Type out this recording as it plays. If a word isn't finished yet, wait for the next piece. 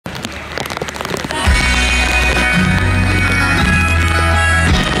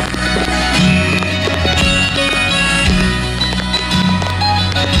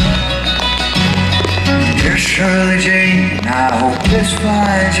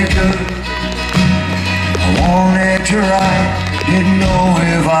you could. I wanted to write, didn't know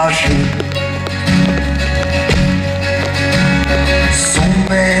if I should. So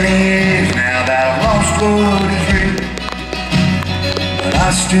many years now that I've lost what is real, but I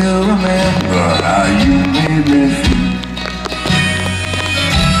still remember how you made me feel.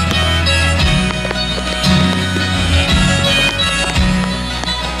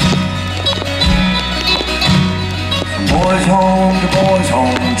 Boys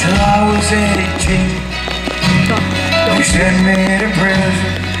home till I was 18. They sent me to prison,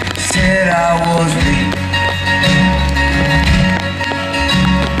 said I was mean.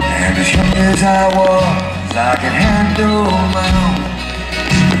 And as young as I was, I could handle my own.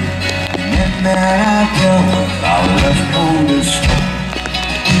 And then that I done, I left cold as stone.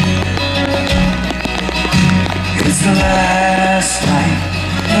 It's the last night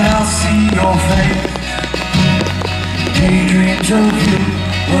that I'll see your face. Daydreams of you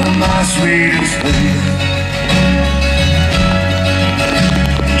were my sweetest place.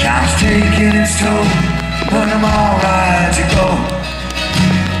 Time's taking its toll, but I'm alright to go.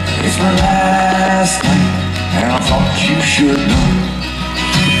 It's my last night, and I thought you should know.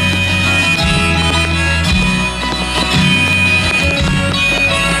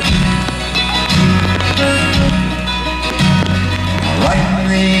 Writing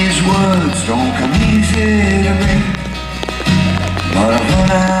these words don't come easy to me, but I've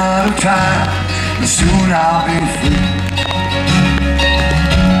run out of time, and soon I'll be free.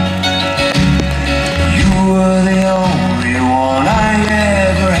 You were the only one I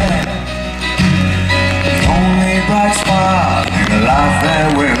ever had, the only bright spot in the life that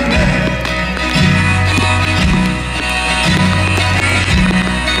we're made.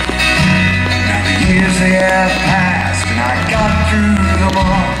 Now the years they have passed, and I got through them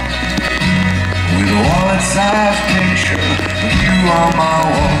all with a wallet-sized picture of you on my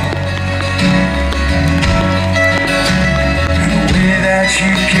wall. And the way that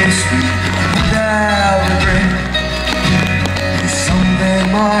you kissed me without regret is something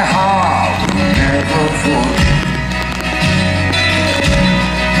my heart will never forget.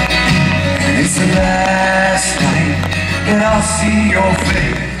 And it's the last night that I'll see your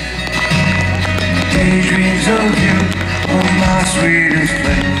face. Daydreams of you are my sweetest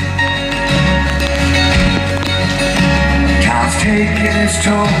place. Time's taking its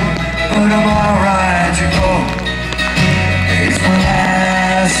toll, but I'm alright to go. It's my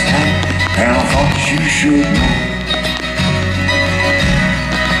last night, and I thought you should know.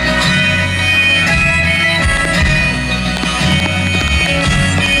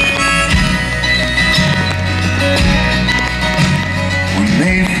 When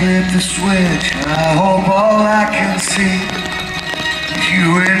they flip the switch, I hope all I can see is you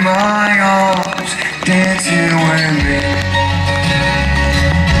in my arms, dancing with me.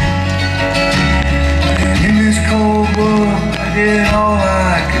 And in this cold world, I did all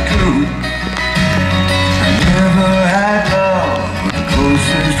I could do. I never had love, but the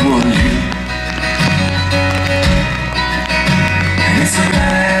closest was you. And it's the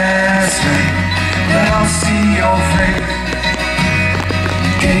last night that I'll see your face.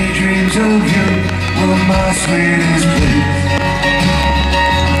 Daydreams of you were my sweetest place.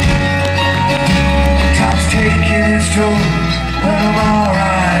 Time's taking its toll, but I'm all